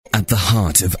the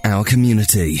heart of our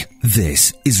community.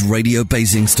 This is Radio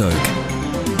Basingstoke.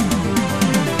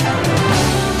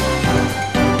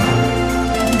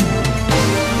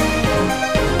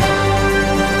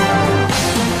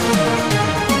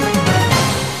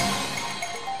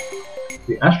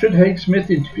 The Astrid Haigh-Smith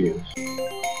interviews.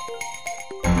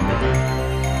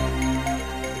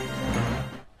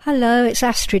 Hello, it's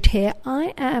Astrid here.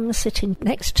 I am sitting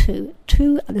next to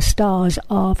two of the stars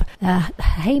of the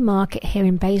Haymarket here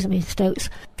in Basingstoke's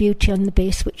Beauty and the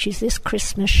Beast, which is this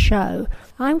Christmas show.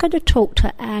 I'm going to talk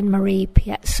to Anne-Marie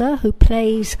Piazza, who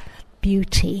plays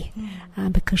Beauty,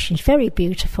 because she's very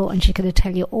beautiful, and she's going to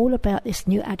tell you all about this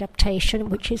new adaptation,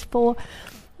 which is for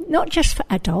not just for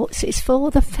adults, it's for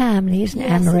the family, isn't it,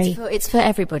 Anne-Marie? It's for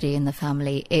everybody in the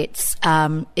family. It's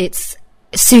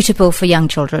suitable for young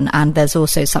children, and there's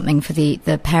also something for the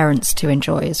parents to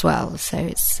enjoy as well. So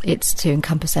it's to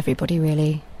encompass everybody,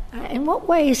 really. In what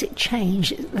way has it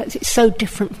changed? It's so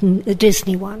different from the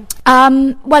Disney one.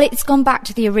 Well, it's gone back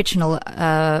to the original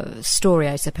story,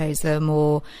 I suppose, the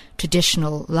more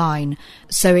traditional line.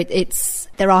 So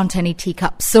there aren't any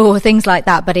teacups or things like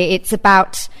that, but it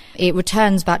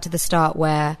returns back to the start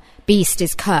where Beast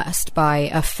is cursed by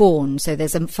a faun. So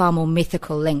there's a far more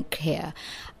mythical link here.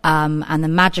 And the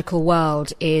magical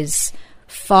world is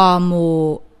far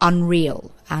more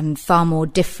unreal and far more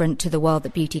different to the world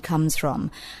that Beauty comes from.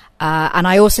 And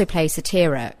I also play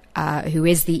Satira, who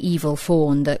is the evil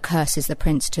faun that curses the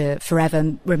prince to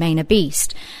forever remain a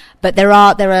beast. But there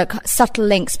are subtle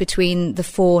links between the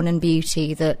faun and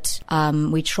Beauty that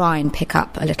we try and pick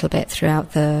up a little bit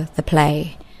throughout the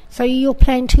play. So you're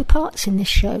playing two parts in this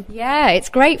show? Yeah, it's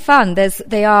great fun.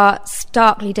 They are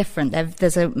starkly different.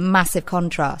 There's a massive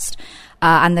contrast.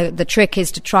 And the trick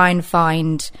is to try and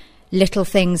find little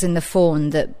things in the faun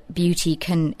that Beauty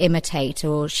can imitate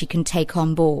or she can take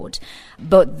on board.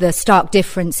 But the stark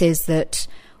difference is that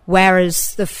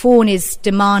whereas the faun is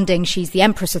demanding, she's the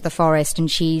empress of the forest and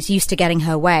she's used to getting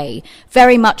her way,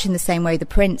 very much in the same way the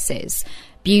prince is.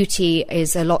 Beauty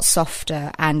is a lot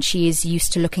softer and she is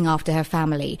used to looking after her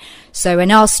family. So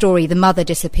in our story, the mother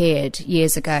disappeared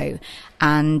years ago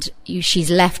and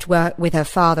she's left with her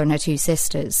father and her two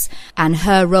sisters. And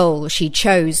her role she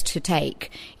chose to take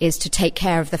is to take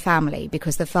care of the family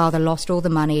because the father lost all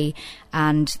the money,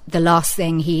 and the last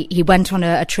thing he went on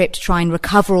a trip to try and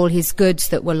recover all his goods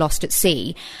that were lost at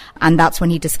sea. And that's when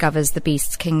he discovers the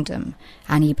beast's kingdom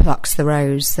and he plucks the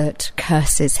rose that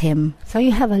curses him. So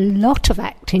you have a lot of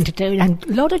acting to do and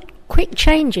a lot of quick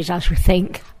changes, I should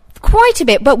think. Quite a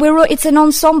bit, but it's an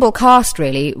ensemble cast,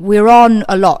 really. We're on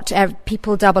a lot.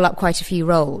 People double up quite a few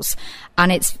roles.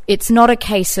 And it's not a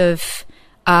case of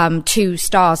two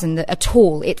stars at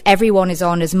all. Everyone is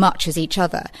on as much as each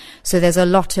other. So there's a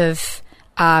lot of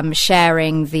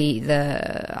sharing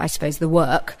I suppose the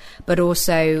work, but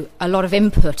also a lot of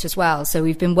input as well. So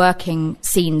we've been working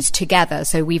scenes together.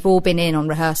 So we've all been in on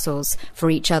rehearsals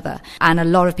for each other, and a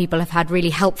lot of people have had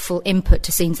really helpful input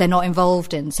to scenes they're not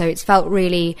involved in. So it's felt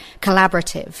really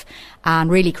collaborative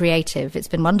and really creative. It's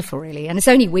been wonderful, really. And it's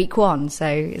only week one, so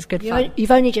it's good fun.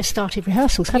 You've only just started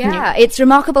rehearsals, haven't you? Yeah, it's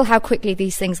remarkable how quickly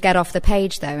these things get off the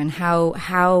page, though, and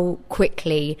how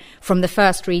quickly, from the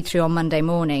first read-through on Monday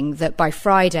morning, that by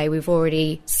Friday we've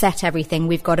already set everything.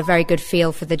 We've got a very good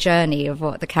feel for the journey of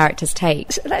what the characters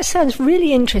take. So that sounds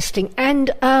really interesting.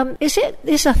 And is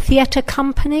this a theatre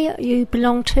company you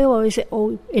belong to, or is it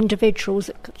all individuals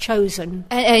chosen?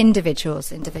 Individuals.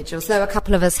 Though a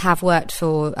couple of us have worked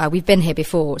for... we've been here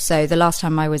before, so the last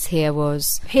time I was here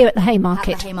was... Here at the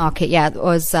Haymarket? At the Haymarket, yeah. It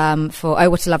was for Oh,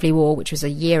 What a Lovely War, which was a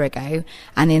year ago,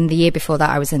 and in the year before that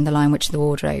I was in The Lion, Witch and the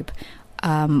Wardrobe,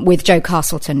 with Joe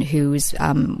Castleton, who was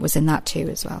in that too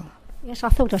as well. Yes, I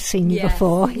thought I'd seen you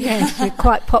before. Yes, you're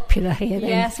quite popular here then.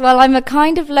 Yes, well, I'm a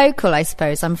kind of local, I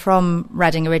suppose. I'm from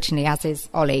Reading originally, as is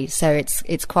Ollie, so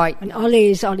it's quite... And Ollie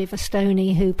is Oliver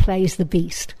Stoney, who plays the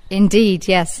Beast. Indeed,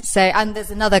 yes. So, and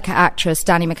there's another actress,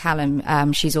 Danny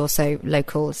McCallum. She's also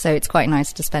local, so it's quite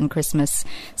nice to spend Christmas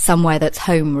somewhere that's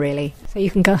home, really. So you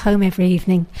can go home every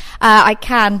evening? I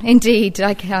can indeed,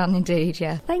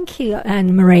 yeah. Thank you,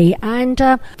 Anne-Marie. And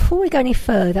before we go any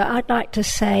further, I'd like to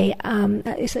say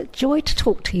it's a joy to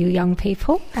talk to you young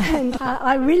people. And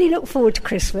I really look forward to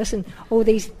Christmas and all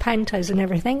these pantos and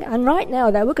everything. And right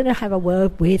now, though, we're going to have a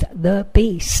word with the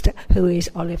Beast, who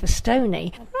is Oliver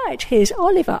Stoney. Right, here's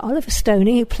Oliver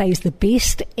Stoney, who plays the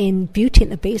Beast in Beauty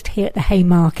and the Beast here at the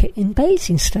Haymarket in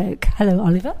Basingstoke. Hello,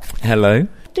 Oliver. Hello.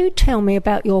 Do tell me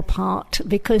about your part,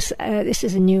 because this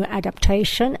is a new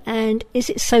adaptation, and is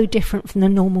it so different from the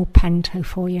normal panto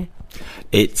for you?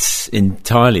 It's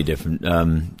entirely different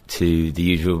to the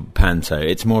usual panto.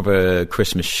 It's more of a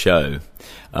Christmas show.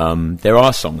 There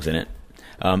are songs in it.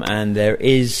 And there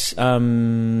is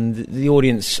the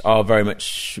audience are very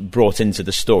much brought into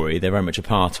the story. They're very much a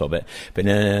part of it, but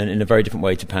in a very different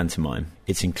way to pantomime.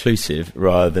 It's inclusive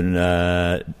rather than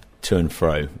to and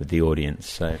fro with the audience.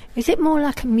 So, is it more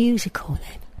like a musical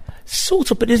then?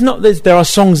 Sort of, but it's not. There are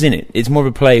songs in it. It's more of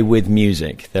a play with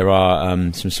music. There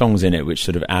are some songs in it which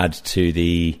sort of add to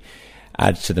the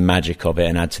magic of it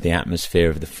and add to the atmosphere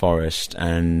of the forest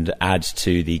and add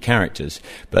to the characters,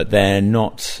 but they're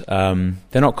not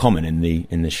common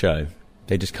in the show.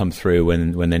 They just come through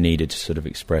when they're needed to sort of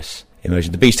express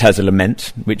emotion. The Beast has a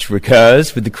lament which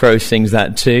recurs, with the Crow sings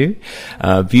that too.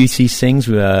 Beauty sings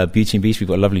with Beauty and Beast. We've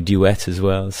got a lovely duet as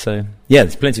well. So yeah,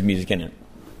 there's plenty of music in it.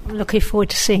 I'm looking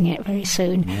forward to seeing it very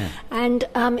soon. Yeah. And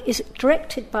is it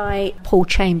directed by Paul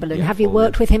Chamberlain? Yeah, Have you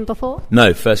worked with him before?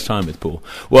 No, first time with Paul.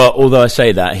 Well, although I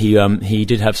say that, he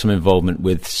did have some involvement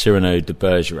with Cyrano de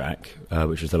Bergerac,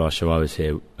 which was the last show I was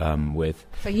here with.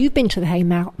 So you've been to the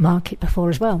Haymarket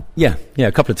before as well? Yeah,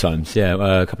 a couple of times. Yeah,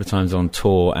 a couple of times on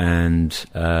tour and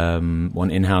one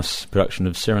in-house production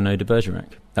of Cyrano de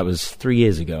Bergerac. That was 3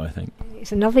 years ago, I think.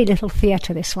 It's a lovely little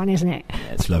theatre, this one, isn't it? Yeah,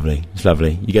 it's lovely. It's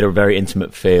lovely. You get a very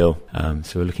intimate feel.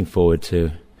 So we're looking forward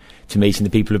to meeting the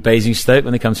people of Basingstoke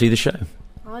when they come see the show.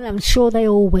 Well, I'm sure they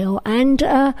all will. And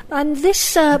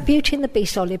this Beauty and the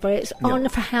Beast, Oliver, it's on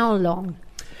for how long?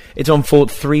 It's on for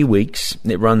 3 weeks.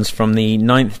 It runs from the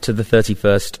 9th to the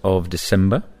 31st of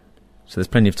December. So there's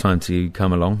plenty of time to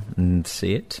come along and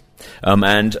see it.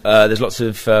 And there's lots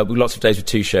of days with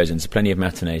 2 shows, and there's plenty of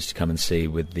matinees to come and see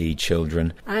with the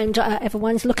children. And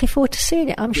everyone's looking forward to seeing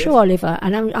it, I'm sure, Oliver.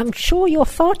 And I'm sure you're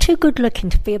far too good looking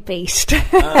to be a beast.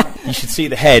 You should see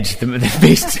the head. The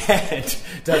beast's head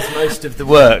does most of the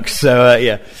work.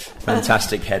 So,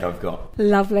 fantastic head I've got.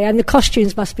 Lovely. And the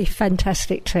costumes must be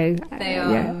fantastic too. They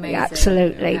are amazing.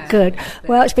 Absolutely. Yeah. Good.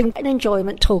 Well, it's been an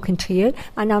enjoyment talking to you.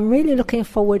 And I'm really looking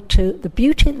forward to the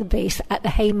Beauty and the Beast at the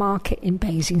Haymarket in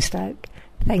Basingstoke.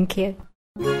 Thank you.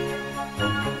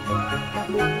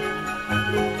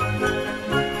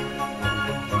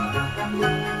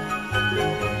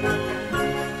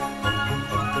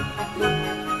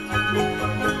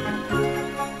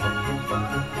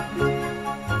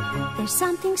 There's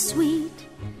something sweet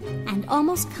and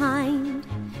almost kind,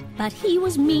 but he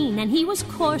was mean and he was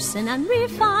coarse and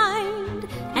unrefined,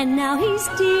 and now he's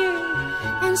dear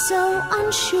and so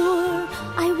unsure.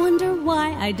 I wonder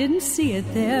why I didn't see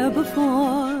it there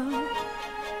before.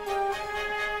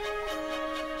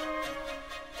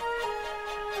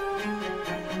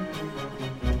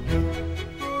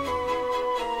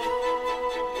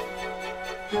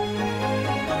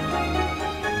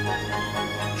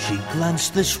 She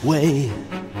glanced this way,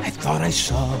 I thought I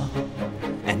saw,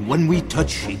 and when we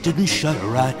touched she didn't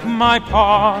shudder at my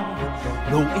paw.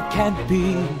 No, it can't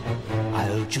be,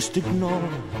 I'll just ignore.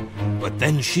 But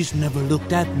then she's never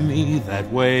looked at me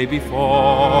that way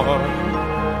before.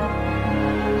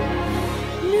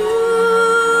 New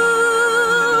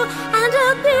and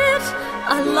a bit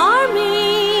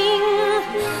alarming.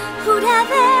 Who'd have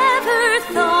ever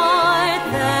thought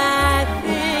that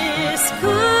this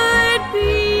could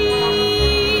be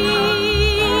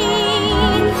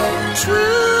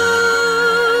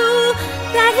true?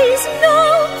 That he's no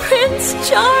Prince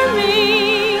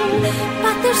Charming,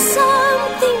 but there's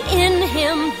something in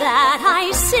him that I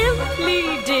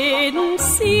simply didn't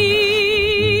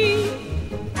see.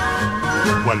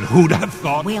 Well, who'd have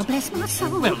thought? Well, bless my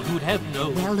soul. Well, who'd have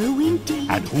known? Well, who indeed?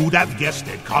 And who'd have guessed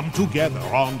they'd come together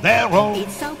on their own?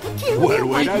 It's so peculiar. Well,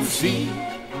 wait and see.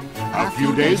 A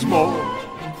few days more.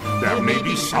 There may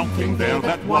be something there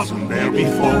that wasn't there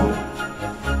before.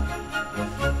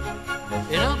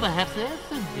 You know, perhaps there's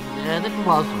something there that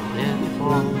wasn't there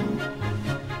before.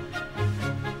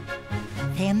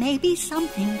 There may be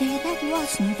something there that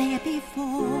wasn't there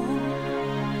before.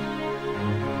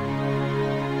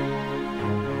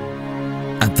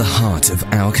 At the heart of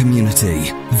our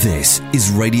community, this is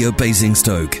Radio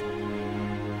Basingstoke.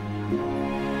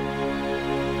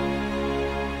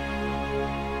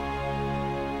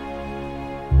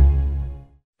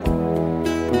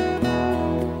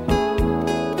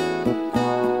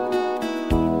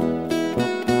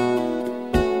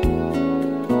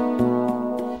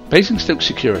 Basingstoke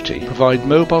Security provide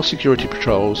mobile security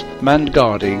patrols, manned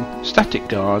guarding, static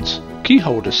guards, key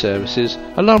holder services,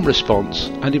 alarm response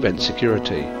and event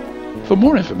security. For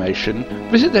more information,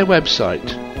 visit their website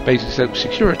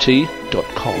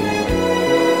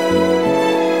basingstokesecurity.com.